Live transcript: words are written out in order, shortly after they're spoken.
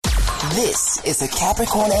This is a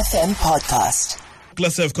Capricorn FM podcast.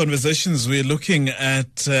 Let's have conversations. We're looking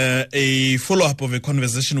at a follow-up of a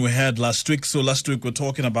conversation we had last week. So last week we're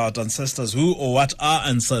talking about ancestors. Who or what are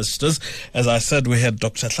ancestors? As I said, we had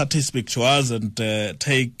Dr. Tlati speak to us and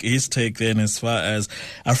take his take then as far as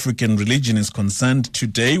African religion is concerned.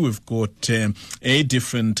 Today we've got a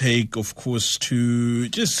different take, of course, to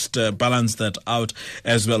just balance that out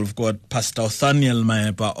as well. We've got Pastor Othaniel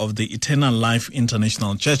Maepa of the Eternal Life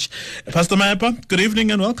International Church. Pastor Maepa, good evening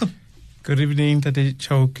and welcome. Good evening, Nghamula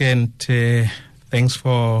Chauke, and thanks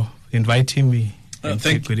for inviting me.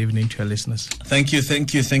 Good evening to our listeners. Thank you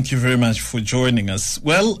very much for joining us.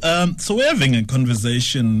 Well, so we're having a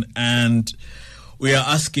conversation and we are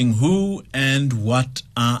asking who and what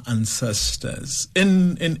are ancestors?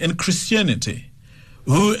 In Christianity,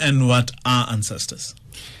 who and what are ancestors?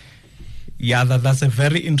 Yeah, that's a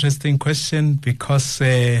very interesting question because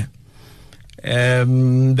the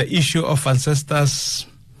issue of ancestors,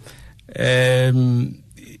 I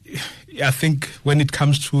think when it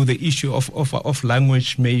comes to the issue of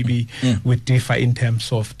language, maybe we differ in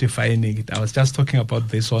terms of defining it. I was just talking about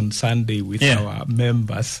this on Sunday with our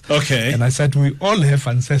members. Okay. And I said we all have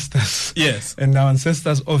ancestors. Yes. And our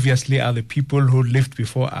ancestors obviously are the people who lived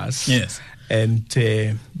before us. Yes. And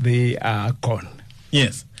they are gone.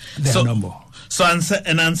 Yes. They are no more. So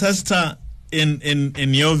an ancestor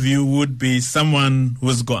in your view would be someone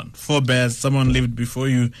who's gone, forebears, someone lived before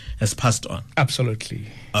you, has passed on. Absolutely.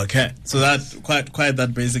 Okay, so that's quite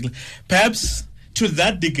that basically. Perhaps to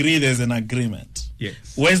that degree there's an agreement. Yes.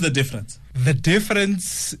 Where's the difference? The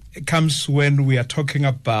difference comes when we are talking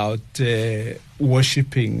about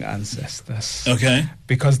worshipping ancestors. Okay.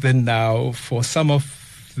 Because then now for some of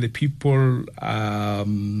the people,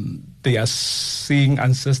 they are seeing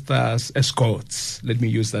ancestors as gods. Let me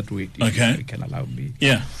use that word, if you can allow me.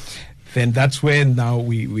 Yeah. Then that's where now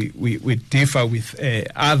we differ with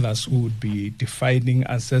others who would be defining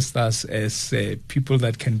ancestors as people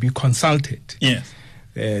that can be consulted. Yes.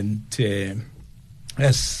 And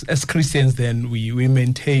as Christians, then we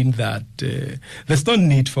maintain that there's no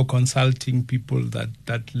need for consulting people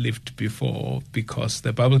that lived before, because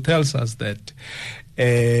the Bible tells us that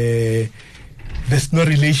there's no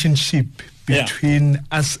relationship between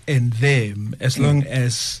us and them as long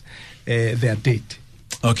as they are dead.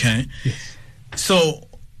 Okay. Yes. So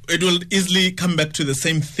it will easily come back to the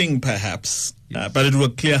same thing, perhaps, but it will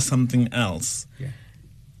clear something else. Yeah.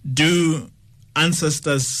 Do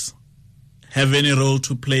ancestors have any role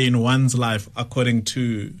to play in one's life according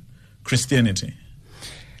to Christianity?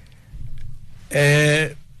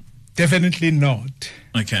 Definitely not.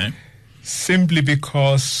 Okay. Simply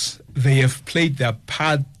because they have played their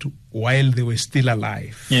part while they were still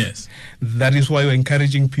alive. Yes. That is why we're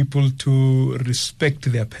encouraging people to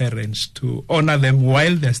respect their parents, to honor them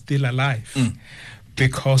while they're still alive.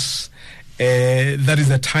 Because that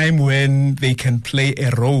is a time when they can play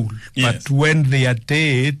a role. Yes. But when they are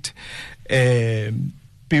dead,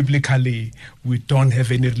 biblically, we don't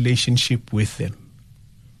have any relationship with them.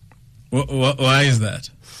 Why is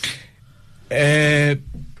that?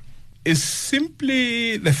 It's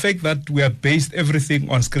simply the fact that we are based everything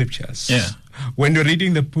on scriptures. Yeah. When you're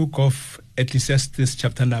reading the book of Ecclesiastes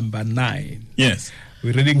chapter number 9, yes,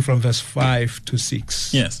 we're reading from verse 5 to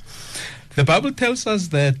 6. Yes. The Bible tells us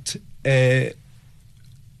that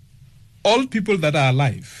all people that are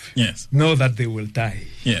alive know that they will die.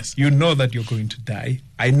 Yes. You know that you're going to die.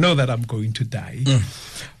 I know that I'm going to die.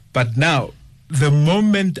 But now, the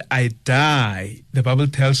moment I die, the Bible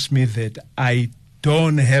tells me that I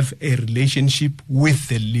don't have a relationship with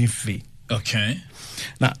the living. Okay.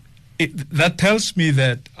 Now, that tells me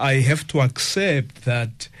that I have to accept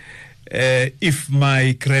that if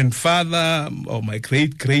my grandfather or my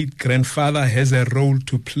great-great-grandfather has a role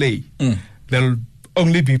to play, they'll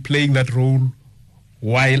only be playing that role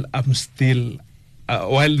while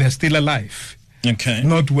while they're still alive. Okay.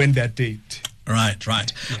 Not when they're dead.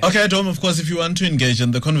 Right. Okay, Dom, of course, if you want to engage,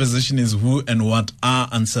 and the conversation is who and what are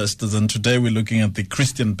ancestors, and today we're looking at the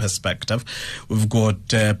Christian perspective. We've got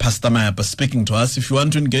Pastor Maepa speaking to us. If you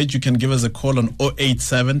want to engage, you can give us a call on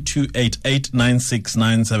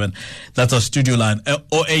 087-288-9697. That's our studio line,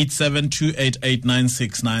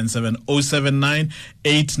 087-288-9697,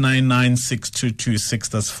 079-899-6226.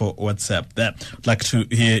 That's for WhatsApp. There, I'd like to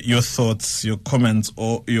hear your thoughts, your comments,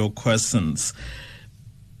 or your questions.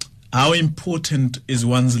 How important is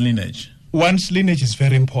one's lineage? One's lineage is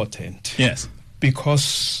very important. Yes.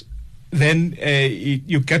 Because then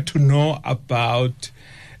you get to know about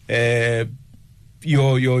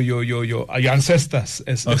your ancestors,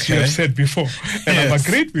 as you have said before. And I've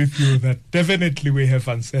agreed with you that definitely we have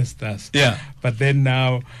ancestors. Yeah. But then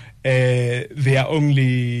now they are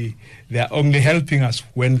only helping us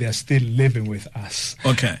when they are still living with us.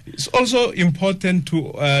 Okay. It's also important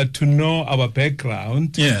to know our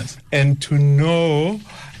background, Yes, and to know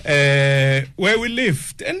where we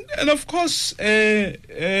lived, and of course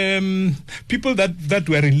people that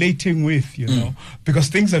we're relating with, because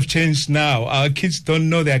things have changed now. Our kids don't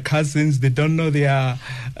know their cousins, they don't know their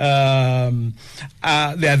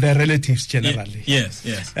relatives generally.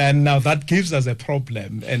 Yes. And now that gives us a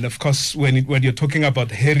problem. And of course, when you're talking about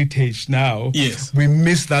heritage now, yes, we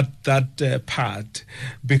miss that part,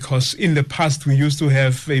 because in the past we used to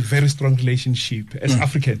have a very strong relationship as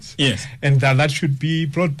Africans. Yes, and that should be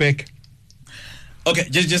brought back. Okay,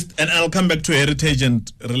 just and I'll come back to heritage and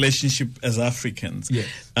relationship as Africans. Yes.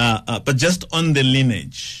 But just on the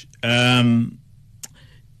lineage,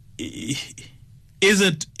 is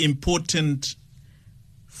it important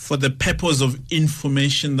for the purpose of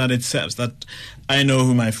information that it serves, that I know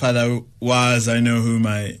who my father was, I know who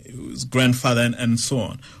my grandfather, and so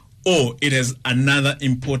on, or it has another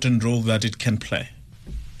important role that it can play?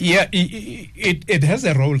 Yeah, it has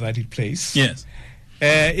a role that it plays. Yes.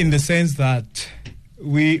 In the sense that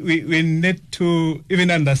we need to even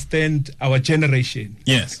understand our generation.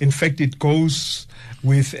 Yes. In fact, it goes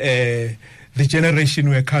with the generation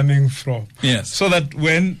we're coming from. Yes. So that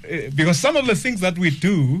because some of the things that we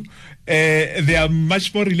do, they are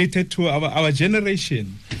much more related to our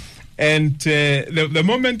generation. And the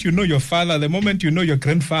moment you know your father, the moment you know your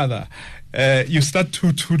grandfather, you start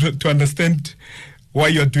to understand why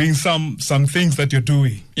you're doing some things that you're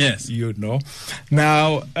doing. Yes.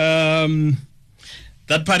 Now,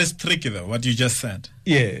 that part is tricky, though, what you just said.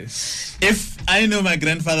 Yes. If I know my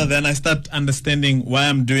grandfather, then I start understanding why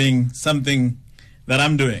I'm doing something that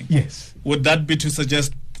I'm doing. Yes. Would that be to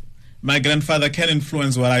suggest my grandfather can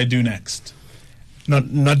influence what I do next? Not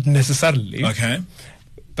necessarily. Okay.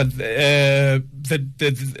 But the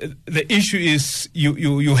issue is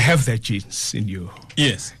you have the genes in you.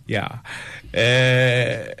 Yes. Yeah.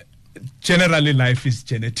 Generally, life is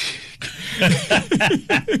genetic.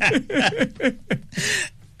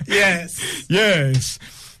 Yes.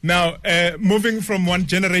 Now, moving from one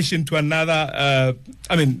generation to another,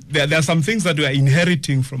 there are some things that we are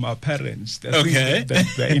inheriting from our parents. There are okay.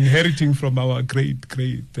 things that we are inheriting from our great.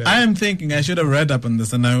 I am thinking I should have read up on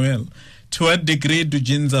this, and I will. To what degree do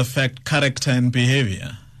genes affect character and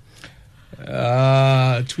behavior?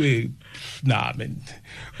 We're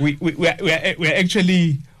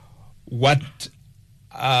actually what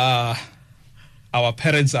our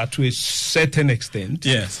parents are to a certain extent.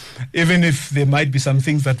 Yes. Even if there might be some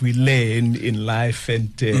things that we learn in life,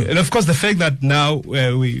 and of course the fact that now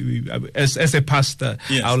we as a pastor,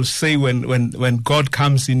 yes. I'll say when God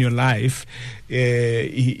comes in your life,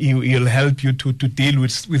 he'll help you to deal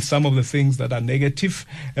with some of the things that are negative,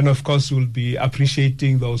 and of course we'll be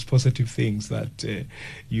appreciating those positive things that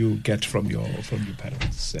you get from your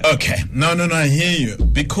parents. Okay. No, I hear you,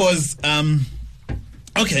 because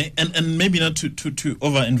okay, and maybe not to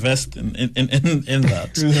over invest in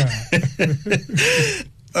that.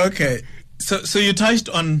 Yeah. Okay, so you touched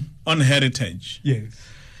on heritage. Yes.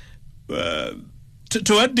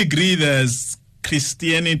 To what degree does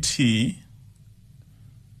Christianity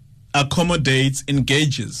accommodates,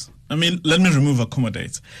 engages? Let me remove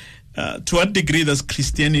accommodates. To what degree does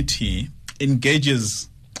Christianity engages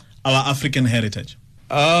our African heritage?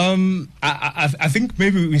 I think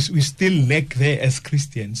maybe we still lack there as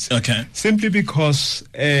Christians. Okay. Simply because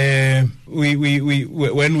we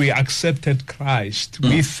when we accepted Christ,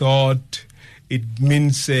 we thought it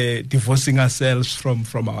means divorcing ourselves from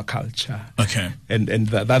our culture. Okay. And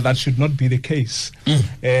that should not be the case.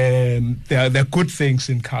 There are good things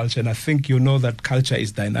in culture, and I think you know that culture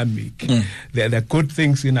is dynamic. There are good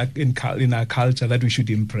things in our culture that we should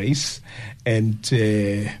embrace and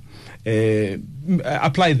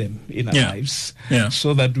apply them in our lives,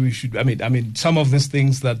 so that we should. I mean, some of these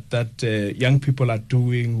things that young people are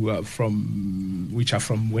doing, which are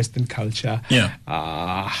from Western culture,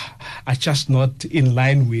 are just not in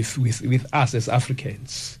line with us as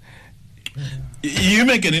Africans. You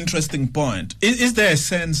make an interesting point. Is there a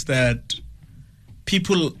sense that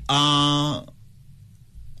people are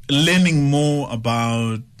learning more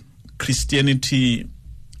about Christianity,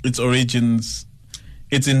 its origins,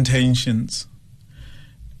 its intentions,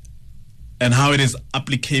 and how it is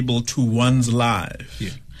applicable to one's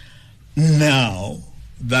life now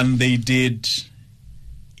than they did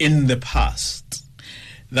in the past?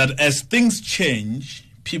 That as things change,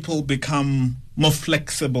 people become more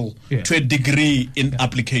flexible to a degree in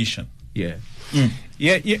application. I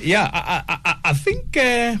think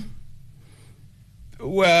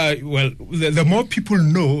Well, the more people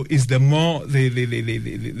know is the more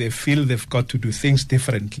they feel they've got to do things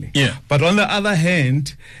differently. Yeah. But on the other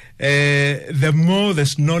hand, the more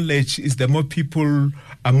there's knowledge is the more people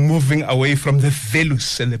are moving away from the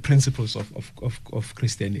values and the principles of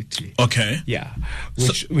Christianity. Okay. Yeah,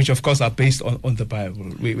 which of course are based on the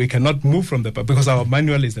Bible. We cannot move from the Bible because our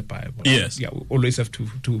manual is the Bible. Yes. Yeah, we always have to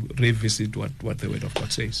revisit what the Word of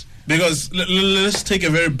God says. Because let's take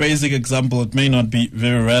a very basic example. It may not be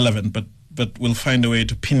very relevant, but we'll find a way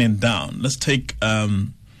to pin it down. Let's take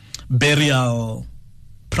burial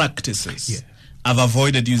practices. Yeah. I've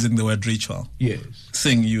avoided using the word ritual. Yes.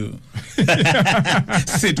 Sing you.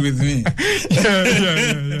 Sit with me.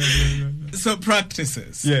 Yeah. So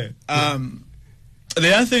practices. Yeah.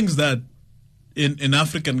 There are things that in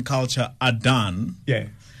African culture are done. Yeah.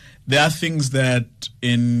 There are things that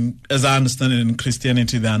as I understand it, in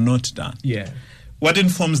Christianity, they are not done. Yeah. What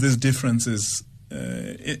informs these differences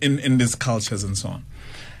in these cultures and so on?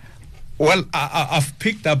 Well, I've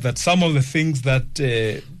picked up that some of the things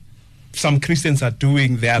that some Christians are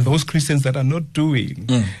doing, there are those Christians that are not doing.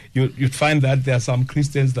 You'd find that there are some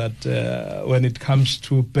Christians that when it comes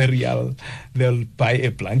to burial, they'll buy a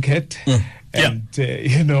blanket and,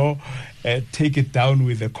 take it down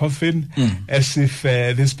with a coffin as if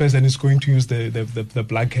this person is going to use the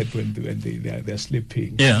blanket when they're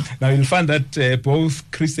sleeping. Yeah. Now you'll find that both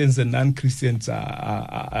Christians and non-Christians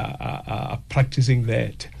are practicing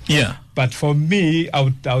that. Yeah. But for me, I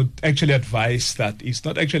would actually advise that it's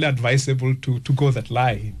not actually advisable to go that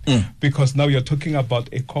line because now you're talking about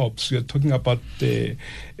a corpse, you're talking about a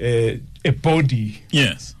body.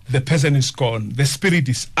 Yes. The person is gone. The spirit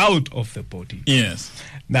is out of the body. Yes.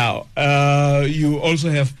 Now, you also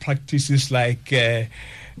have practices like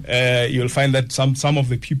you'll find that some of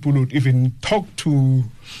the people would even talk to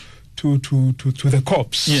the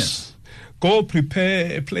corpse. Yes. Go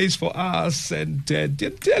prepare a place for us, and there are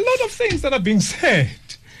a lot of things that are being said.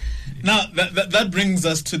 Now, that brings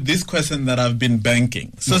us to this question that I've been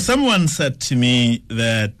banking. So someone said to me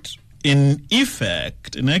that in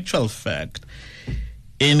actual fact,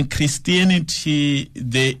 in Christianity,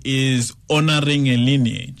 there is honoring a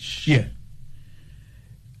lineage. Yeah.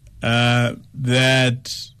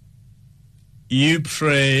 That you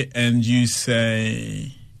pray and you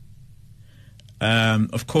say,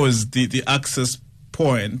 of course, the access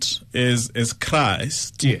point is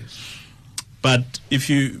Christ. Yes. But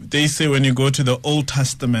they say when you go to the Old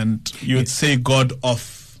Testament, you would say God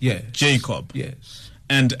of Jacob. Yes.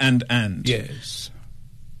 And. Yes.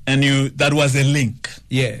 And that was a link.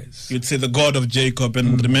 Yes. You'd say the God of Jacob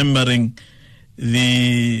and remembering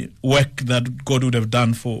the work that God would have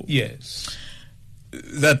done for. Yes.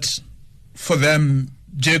 That for them,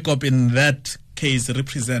 Jacob in that case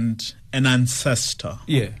represent an ancestor.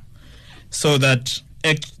 Yeah. So that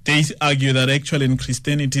they argue that actually in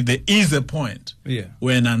Christianity there is a point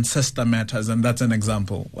where an ancestor matters, and that's an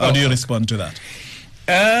example. How do you respond to that?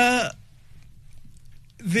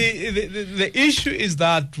 The issue is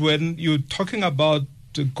that when you're talking about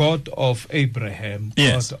the God of Abraham,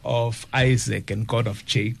 yes, God of Isaac, and God of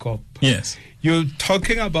Jacob, yes, you're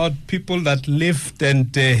talking about people that lived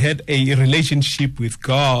and had a relationship with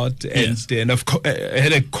God, and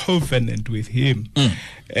had a covenant with Him,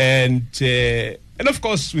 and of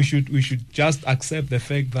course we should just accept the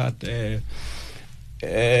fact that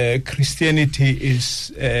Christianity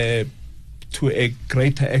is to a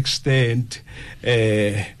greater extent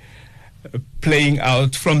playing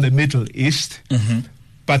out from the Middle East.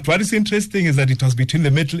 But what is interesting is that it was between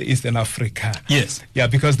the Middle East and Africa. Yes. Yeah,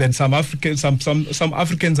 because then some Africans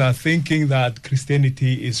are thinking that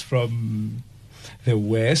Christianity is from the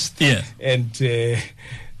West. Yes. And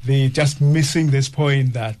they're just missing this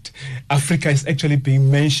point that Africa is actually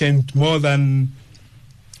being mentioned more than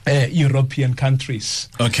European countries.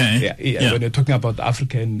 Okay. Yeah. When you're talking about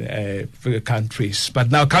African countries.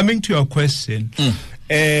 But now coming to your question,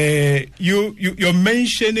 you're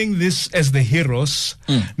mentioning this as the heroes,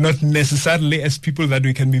 not necessarily as people that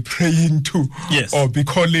we can be praying to, yes, or be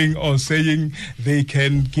calling or saying they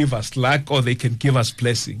can give us luck or they can give us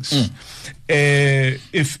blessings.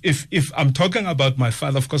 If I'm talking about my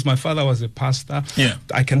father, of course my father was a pastor. Yeah.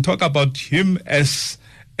 I can talk about him as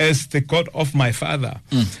the God of my father,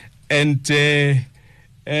 and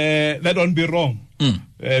that won't be wrong,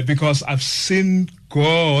 because I've seen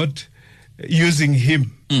God using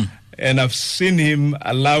him, and I've seen him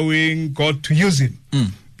allowing God to use him.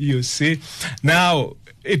 You see, now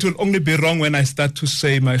it will only be wrong when I start to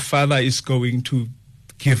say my father is going to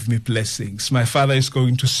give me blessings. My father is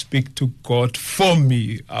going to speak to God for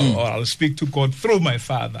me, or I'll speak to God through my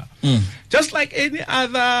father. Just like any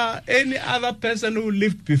other person who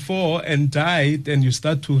lived before and died, and you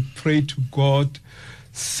start to pray to God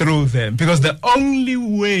through them, because the only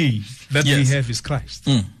way that we have is Christ.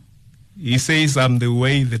 He says, I'm the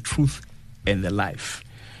way, the truth, and the life.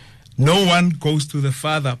 No one goes to the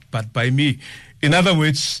Father but by me. In other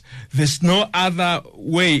words, there's no other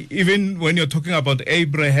way. Even when you're talking about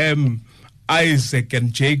Abraham, Isaac,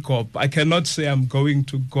 and Jacob, I cannot say I'm going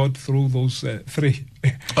to God through those three.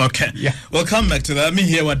 Okay. Yeah. We'll come back to that. Let me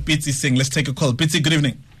hear what Pitsi is saying. Let's take a call. Pitsi, good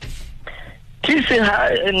evening. Please say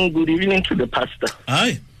hi and good evening to the pastor.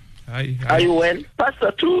 Hi. Hi. Are you well?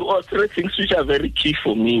 Pastor, 2 or 3 things which are very key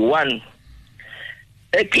for me. 1,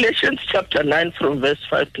 Ecclesiastes chapter 9 from verse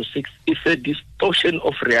 5 to 6 is a distortion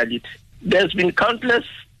of reality. There's been countless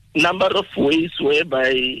number of ways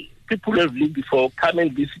whereby people have lived before come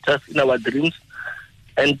and visit us in our dreams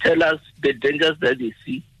and tell us the dangers that they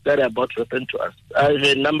see that are about to happen to us. I have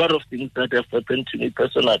a number of things that have happened to me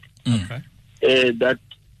personally. Okay. That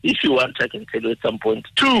if you want, I can tell you at some point.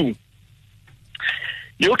 2,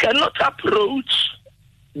 you cannot approach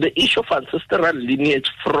the issue of ancestral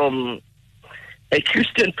lineage from a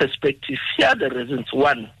Christian perspective. Here are the reasons.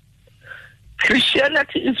 1,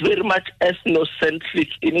 Christianity is very much ethnocentric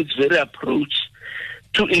in its very approach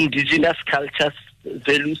to indigenous cultures,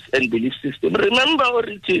 values, and belief system. Remember,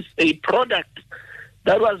 it is a product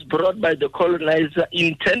that was brought by the colonizer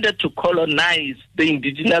intended to colonize the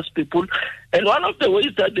indigenous people. And one of the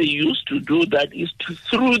ways that they used to do that is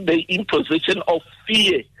through the imposition of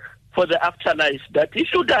fear for the afterlife, that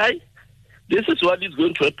if you die, this is what is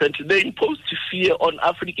going to happen. They imposed fear on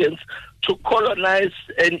Africans to colonize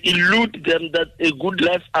and elude them that a good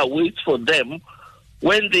life awaits for them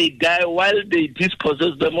when they die, while they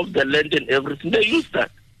dispossess them of the land and everything. They use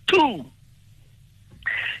that. 2,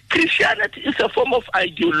 Christianity is a form of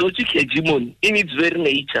ideological hegemony in its very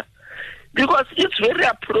nature, because its very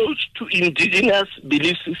approach to indigenous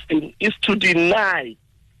belief system is to deny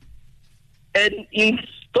and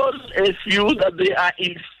install a view that they are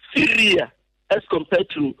inferior as compared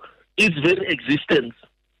to its very existence.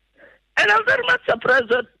 And I'm very much surprised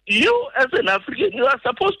that you, as an African, you are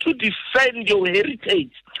supposed to defend your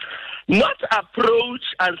heritage, not approach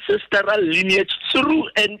ancestral lineage through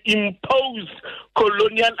an imposed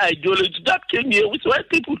colonial ideology that came here with white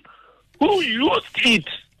people who used it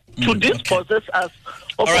to dispossess us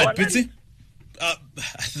of all right, our Pitsi, I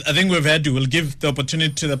think we've had you. We'll give the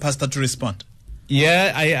opportunity to the pastor to respond.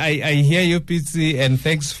 Yeah, I hear you, Pitsi, and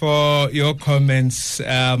thanks for your comments.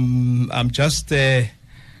 I'm just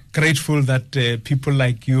grateful that people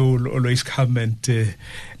like you will always come and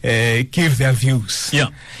give their views. Yeah.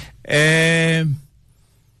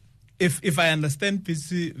 If I understand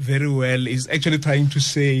Pitsi very well, is actually trying to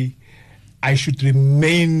say I should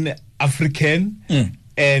remain African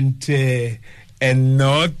and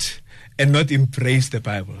not embrace the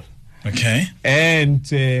Bible. Okay.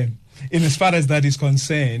 And in as far as that is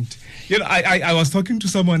concerned, you know, I was talking to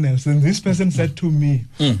someone else, and this person said to me,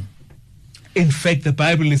 in fact, the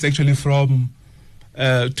Bible is actually from,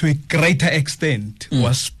 to a greater extent,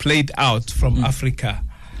 was played out from Africa.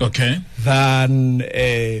 Okay. Than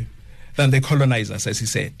the colonizers, as he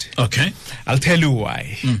said. Okay. I'll tell you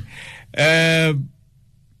why.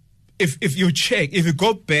 If you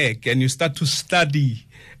go back and you start to study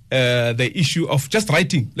the issue of just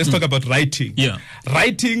writing. Let's talk about writing. Yeah.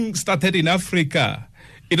 Writing started in Africa.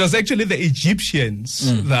 It was actually the Egyptians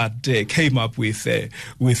that came up with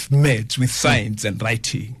maths, with science and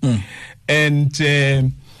writing. And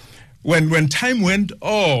when time went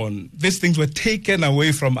on, these things were taken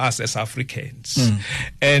away from us as Africans.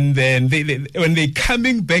 And then when they're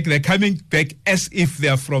coming back as if they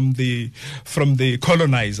are from the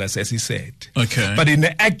colonizers, as he said. Okay. But in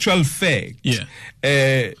the actual fact,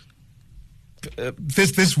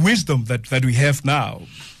 this wisdom that we have now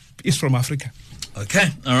is from Africa. Okay.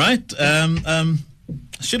 All right. I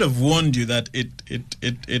should have warned you that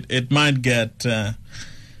it might get.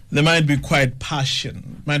 There might be quite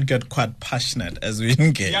get quite passionate as we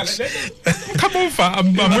engage. Yeah, come over.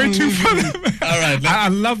 I'm waiting for them. All right. I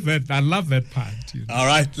love that. I love that part. You know. All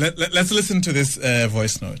right. Let's listen to this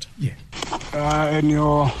voice note. Yeah. And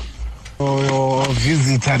your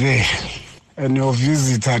visitor there.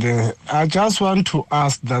 I just want to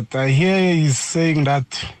ask that I hear he's saying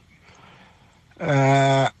that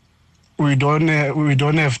we don't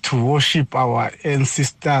have to worship our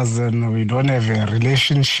ancestors, and we don't have a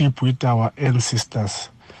relationship with our ancestors.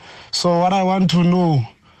 So what I want to know,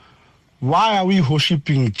 why are we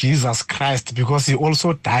worshiping Jesus Christ? Because he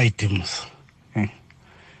also died.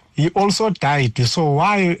 He also died. So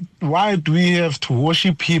why do we have to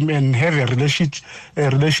worship him and have a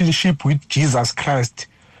relationship with Jesus Christ?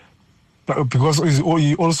 Because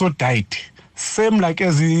he also died. Same like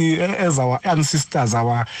as our ancestors,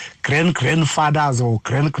 our grandfathers or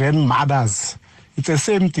grandmothers. It's the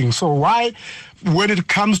same thing. So why, when it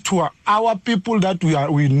comes to our people that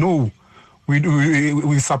we know,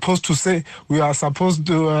 we're supposed to say we are supposed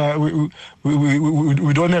to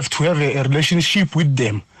we don't have to have a relationship with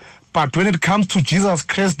them. But when it comes to Jesus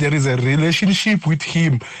Christ, there is a relationship with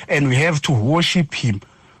him, and we have to worship him.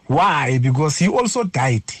 Why? Because he also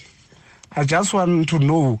died. I just want to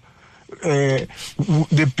know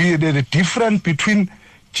the difference between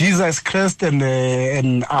Jesus Christ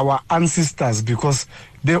and our ancestors, because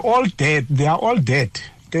they're all dead. They are all dead.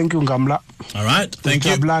 Thank you, Nghamula. All right. Thank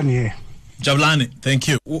you. Jabulani, thank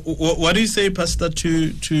you. What do you say, Pastor, to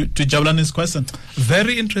Jabulani's question?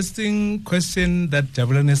 Very interesting question that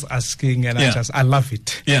Jabulani is asking, and I love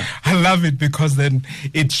it. Yeah, I love it because then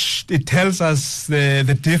it tells us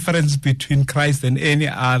the difference between Christ and any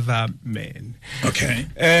other man. Okay.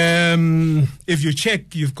 If you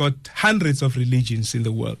check, you've got hundreds of religions in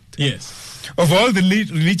the world. Yes. Of all the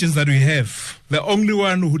religions that we have, the only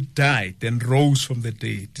one who died and rose from the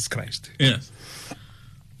dead is Christ. Yes.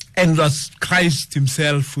 And it was Christ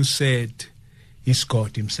himself who said he's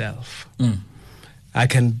God himself. I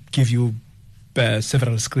can give you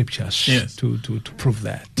several scriptures to prove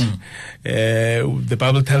that. The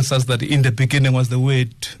Bible tells us that in the beginning was the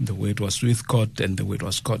Word was with God, and the Word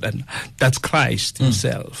was God. And that's Christ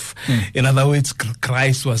himself. In other words,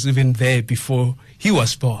 Christ was even there before he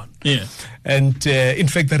was born. Yeah. And in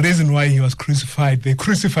fact, the reason why he was crucified, they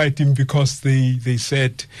crucified him because they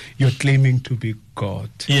said, you're claiming to be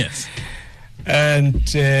God. Yes. And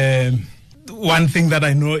one thing that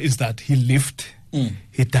I know is that he lived,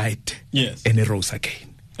 he died, yes, and he rose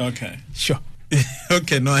again. Okay. Sure.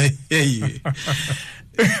 Okay, no, I hear you.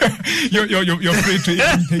 You're free to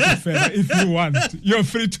even take it further if you want. You're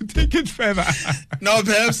free to take it further. No,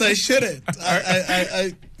 perhaps I shouldn't.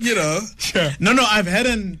 I you know. Sure. No, I've had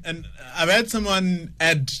someone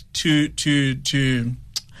add to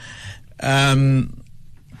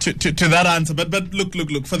that answer, but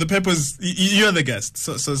look. For the purpose, you're the guest,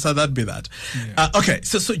 so that be that. Yeah. Okay,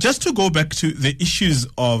 so just to go back to the issues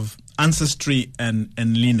of ancestry and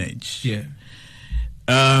lineage. Yeah.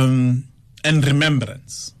 And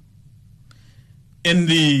remembrance. In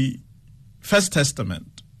the First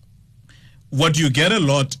Testament, what you get a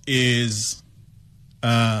lot is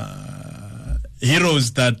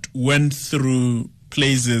heroes that went through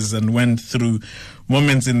places and went through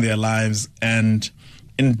moments in their lives, and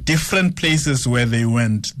in different places where they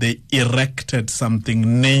went, they erected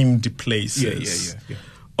something, named places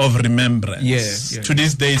of remembrance. To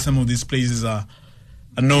this day, some of these places are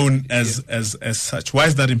known as such. Why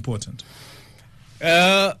is that important?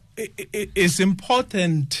 It's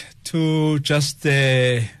important to just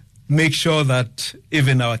make sure that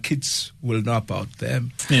even our kids will know about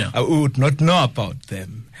them. Yeah. We would not know about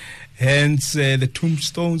them. Hence the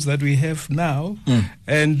tombstones that we have now.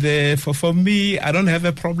 And for me, I don't have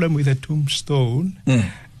a problem with a tombstone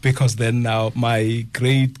because then now my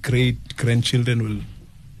great-great-grandchildren will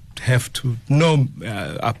have to know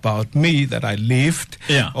about me, that I lived,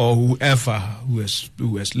 or whoever who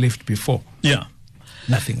has lived before. Yeah.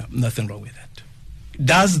 Nothing wrong with that.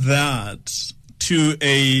 Does that, to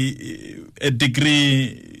a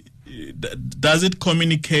degree, does it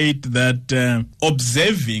communicate that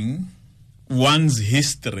observing one's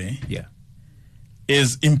history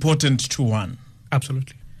is important to one?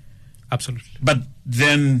 Absolutely. But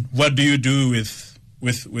then what do you do with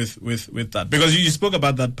that? Because you spoke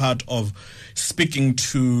about that part of speaking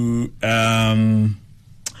to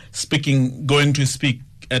going to speak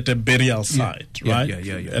at a burial site, right?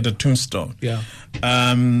 Yeah. At a tombstone. Yeah.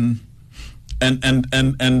 And in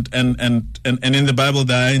the Bible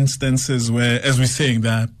there are instances where, as we're saying,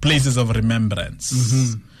 there are places of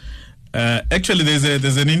remembrance. Actually,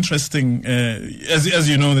 there's an interesting, as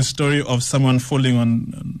you know, the story of someone falling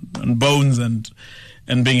on bones and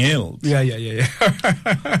being healed. Yeah.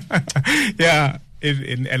 Yeah.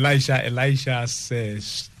 In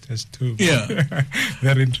Elisha's tomb. Yeah.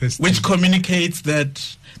 Very interesting. Which communicates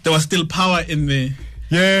that there was still power in the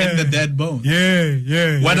dead bone.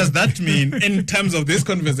 Yeah. What does that mean in terms of this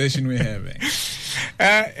conversation we're having?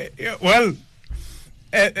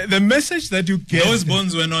 The message that you get... Those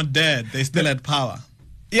bones were not dead. They still had power.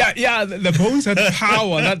 Yeah, the bones had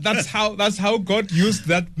power. That's how God used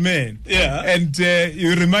that man. Yeah. And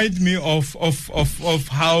you remind me of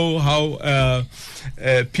how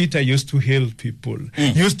Peter used to heal people.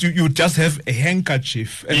 You just have a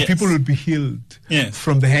handkerchief, and people would be healed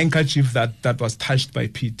from the handkerchief that was touched by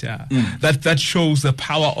Peter. That shows the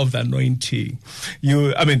power of the anointing.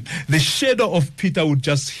 The shadow of Peter would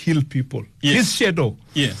just heal people. His shadow.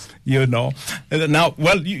 Yes. Now,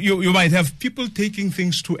 you might have people taking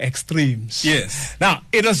things to extremes. Yes. Now,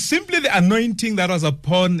 it was simply the anointing that was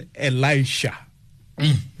upon Elisha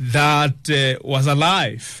that was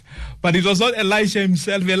alive. But it was not Elisha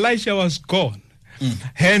himself. Elisha was gone.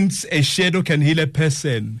 Hence, a shadow can heal a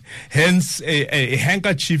person. Hence, a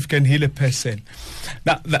handkerchief can heal a person.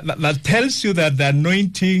 Now, that tells you that the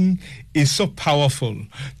anointing is so powerful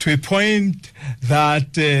to a point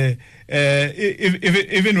that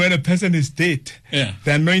even when a person is dead,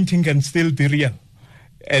 the anointing can still be real.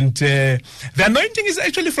 And the anointing is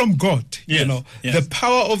actually from God. The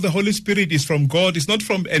power of the Holy Spirit is from God. It's not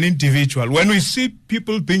from an individual. When we see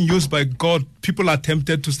people being used by God, people are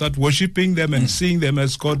tempted to start worshiping them and seeing them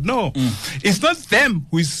as God. No, it's not them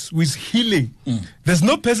who is healing. There's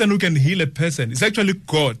no person who can heal a person. It's actually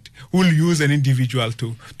God who will use an individual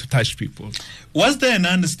to touch people. Was there an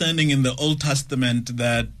understanding in the Old Testament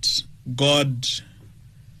that God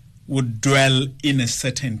would dwell in a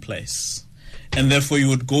certain place, and therefore you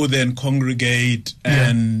would go there and congregate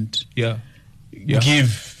and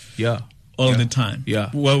give all the time?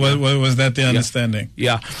 What was that the understanding?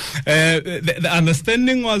 The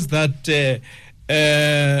understanding was that the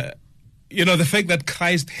fact that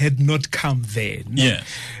Christ had not come then.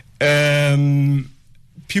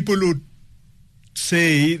 People would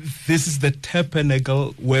say this is the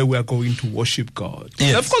tabernacle where we are going to worship God.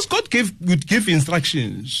 Of course, God would give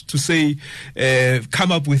instructions to say,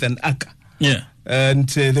 come up with an ark. And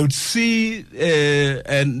they would see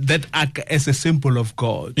and that ark as a symbol of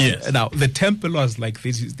God. Now, the temple was like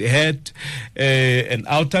this. They had an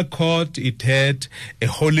outer court. It had a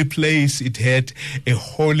holy place. It had a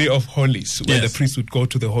holy of holies, where the priest would go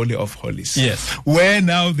to the holy of holies. Where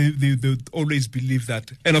now they always believe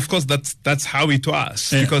that. And of course, that's how it was.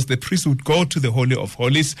 Because the priest would go to the holy of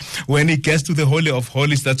holies. When he gets to the holy of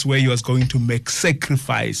holies, that's where he was going to make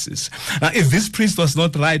sacrifices. Now, if this priest was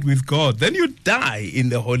not right with God, then you die in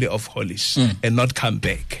the Holy of Holies and not come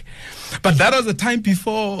back. But that was the time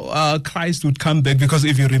before Christ would come back, because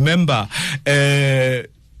if you remember,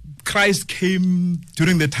 Christ came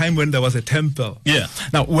during the time when there was a temple.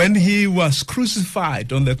 Now, when he was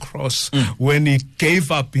crucified on the cross, when he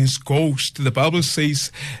gave up his ghost, the Bible says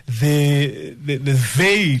the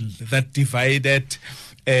veil that divided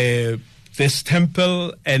this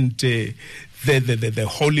temple and the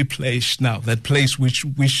holy place, now that place which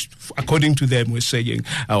according to them we're saying,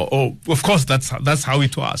 of course that's how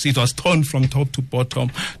it was. It was torn from top to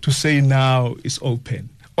bottom to say now it's open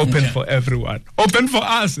for everyone, open for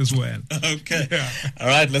us as well. All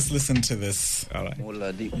right, let's listen to this. All right.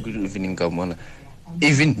 Good evening, Nghamula.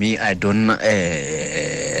 Even me, I don't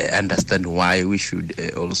understand why we should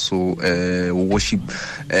also worship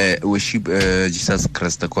Jesus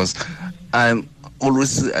Christ, because I'm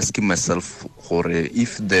always asking myself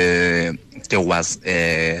if there was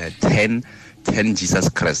 10 Jesus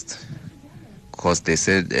Christ, because they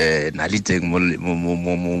said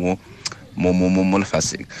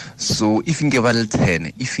so if you give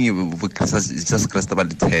 10, if you Jesus Christ about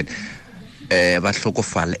 10, ba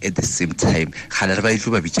hlokofala at the same time khala ba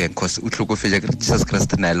itlo ba bitjeng cause o hlokofetsa Jesus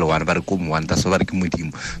Christ na le one ba re ko mo so ba re ke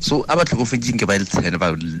modimo, so aba hlokofetseng ke ba le 10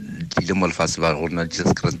 ba dile mo lefase ba rona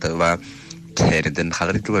Jesus Christ ba 10, then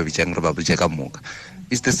khala re tlo ba bitjeng re ba botse ka moka.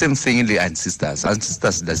 It's the same thing in the ancestors.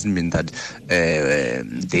 Ancestors doesn't mean that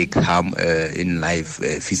they come in life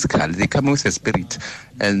physically. They come with a spirit,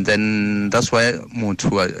 and then that's why motho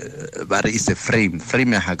ba re is a frame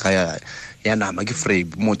ya hakaya ya nama ke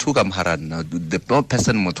frame motho ka mharana, the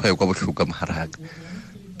person motho ya kwa bohloka mharaka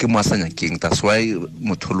ke moasanya king. That's why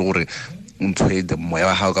motho lo re ntwe the moya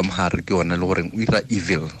wa ha ka mhare ke ona le gore o ira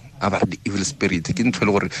evil about the evil spirit ke ntwe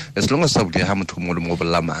le gore as long as sabule ha motho mo le mo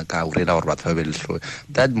bolla maka o rela gore batho ba be le hlo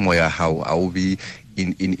that moya how I will be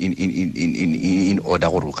in order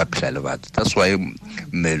gore ka phela le batho. That's why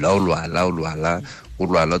melawlwala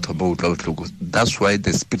that's why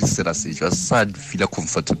the spirit said as you just sad feel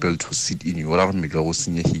comfortable to sit in your arm.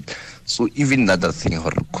 So even another thing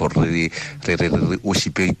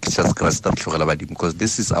worship Jesus Christ, because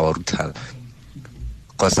this is our ritual.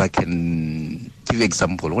 Because I can give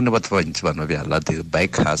example. They buy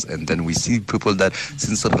cars, and then we see people that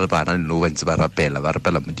since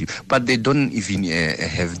but they don't even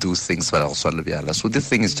have those things. So the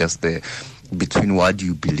thing is just between what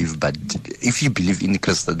you believe. But if you believe in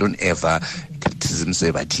Christ, don't ever criticism say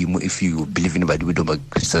about him. If you believe in about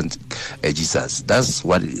Christian Jesus, that's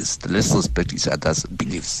what it is. Let's respect each other's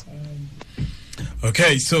beliefs.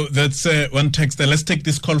 Okay, so that's one text there. Let's take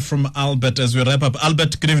this call from Albert as we wrap up.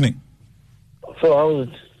 Albert, good evening. So how is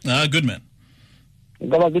it? Good man.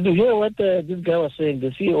 Did you hear what this guy was saying? The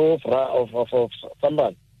CEO of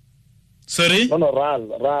Sambal. Sorry? No,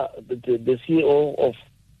 the CEO of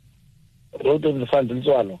Road of the Fund. Did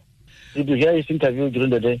you hear his interview during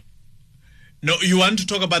the day? No, you want to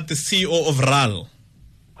talk about the CEO of RAL?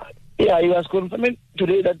 Yeah, he was confirming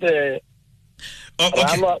today that.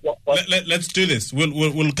 Okay. Let's do this.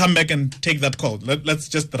 We'll come back and take that call. Let's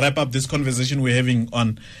just wrap up this conversation we're having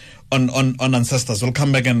on ancestors. We'll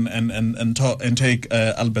come back and talk and take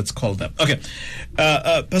Albert's call there. Okay,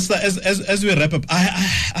 Pastor, as we wrap up, I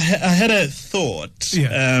had a thought.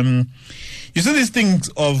 Yeah. You see these things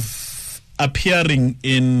of appearing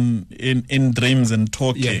in dreams and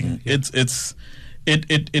talking. Yeah.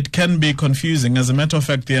 It can be confusing. As a matter of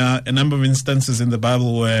fact, there are a number of instances in the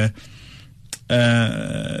Bible where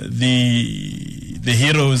the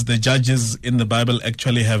heroes, the judges in the Bible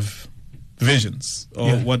actually have visions,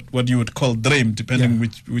 or what you would call dream, depending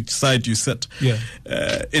which side you sit. Yeah.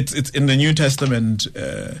 It's in the New Testament.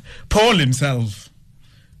 Paul himself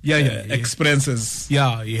experiences.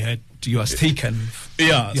 Yeah, he was taken.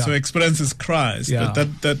 So experiences Christ, but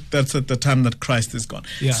that's at the time that Christ is gone.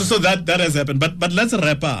 Yeah. So that has happened. But let's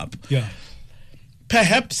wrap up. Yeah.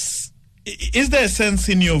 Perhaps, is there a sense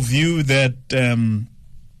in your view that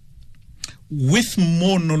with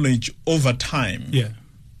more knowledge over time,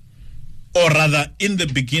 or rather in the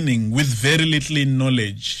beginning with very little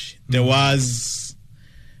knowledge, there was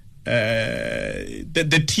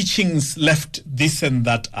the teachings left this and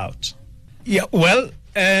that out? Yeah, well,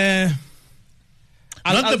 not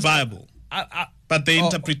the Bible, but the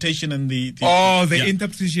interpretation and the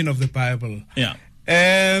interpretation of the Bible. Yeah.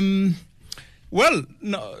 Well,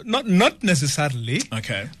 no, not necessarily.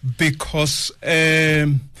 Okay. Because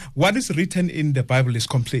what is written in the Bible is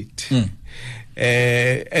complete.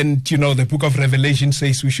 And, the book of Revelation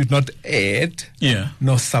says we should not add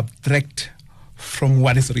nor subtract from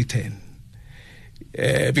what is written.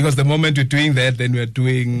 Because the moment we're doing that, then we're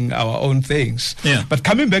doing our own things. Yeah. But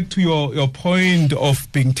coming back to your point of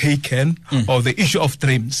being taken, or the issue of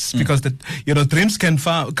dreams, because dreams can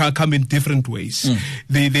come in different ways.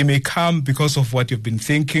 They may come because of what you've been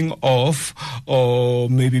thinking of, or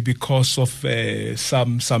maybe because of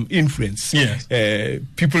some influence. Yes.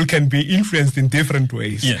 People can be influenced in different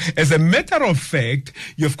ways. Yes. As a matter of fact,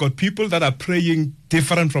 you've got people that are praying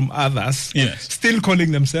different from others, still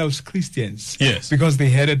calling themselves Christians. Yes. Because they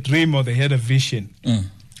had a dream or they had a vision.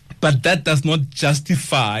 But that does not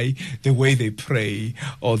justify the way they pray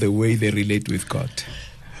or the way they relate with God.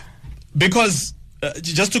 Because,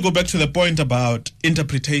 just to go back to the point about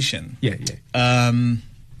interpretation. I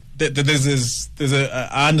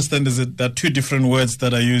understand there are two different words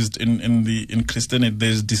that are used in Christianity.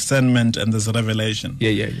 There's discernment and there's revelation.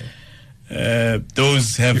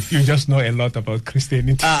 Those have... You just know a lot about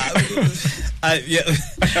Christianity.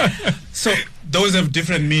 So those have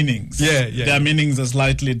different meanings. Their meanings are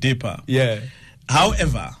slightly deeper.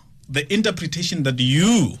 However, the interpretation that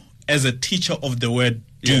you, as a teacher of the word,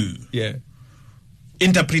 do,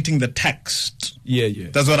 interpreting the text,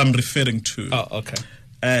 that's what I'm referring to. Okay.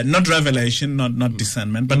 Not revelation, not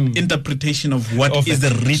discernment, but interpretation of what is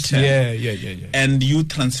written. And you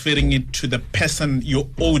transferring it to the person, your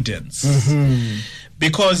audience.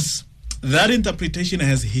 Because that interpretation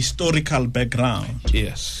has historical background.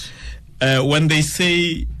 Yes. When they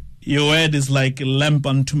say your word is like a lamp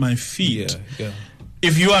unto my feet,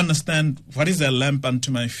 if you understand what is a lamp unto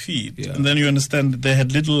my feet, and then you understand that they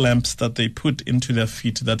had little lamps that they put into their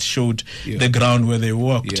feet that showed the ground where they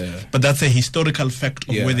walked. But that's a historical fact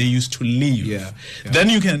of where they used to live.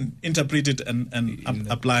 Then you can interpret it and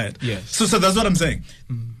apply it. So that's what I'm saying.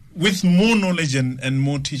 With more knowledge and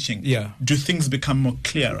more teaching, do things become more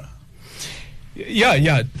clearer?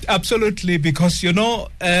 Yeah, absolutely. Because,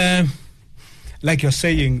 like you're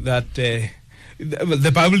saying that...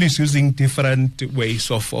 the Bible is using different ways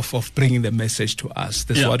of bringing the message to us.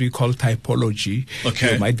 That's what we call typology.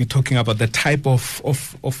 Okay. You might be talking about the type of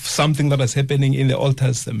something that is happening in the Old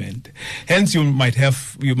Testament. Hence, you might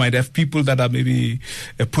have people that are maybe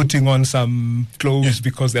putting on some clothes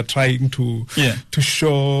because they're trying to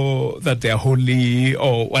show that they are holy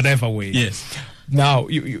or whatever way. Yes. Now,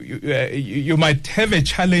 you might have a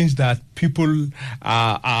challenge that people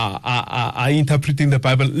are interpreting the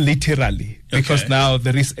Bible literally, because now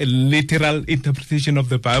there is a literal interpretation of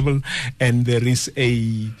the Bible, and there is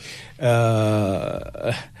a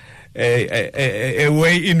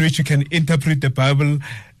way in which you can interpret the Bible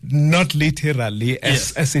not literally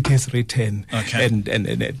as it is written.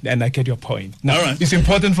 And I get your point. Now, it's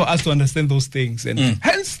important for us to understand those things, and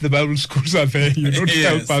hence the Bible schools are there, to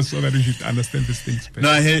help us so that we should understand these things better.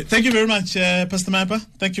 No, thank you very much, Pastor Maepa.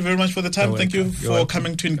 Thank you very much for the time. Thank you for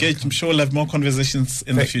coming to engage. I'm sure we'll have more conversations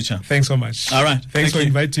in the future. Thanks so much. All right. Thanks for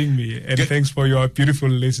inviting me, and thanks for your beautiful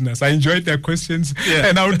listeners. I enjoyed their questions,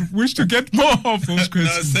 and I would wish to get more of those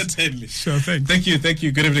questions. No, certainly. Sure, thanks. Thank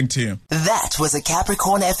you. Good evening to you. That was a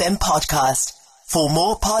Capricorn FM podcast. For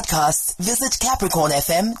more podcasts, visit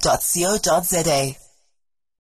capricornfm.co.za.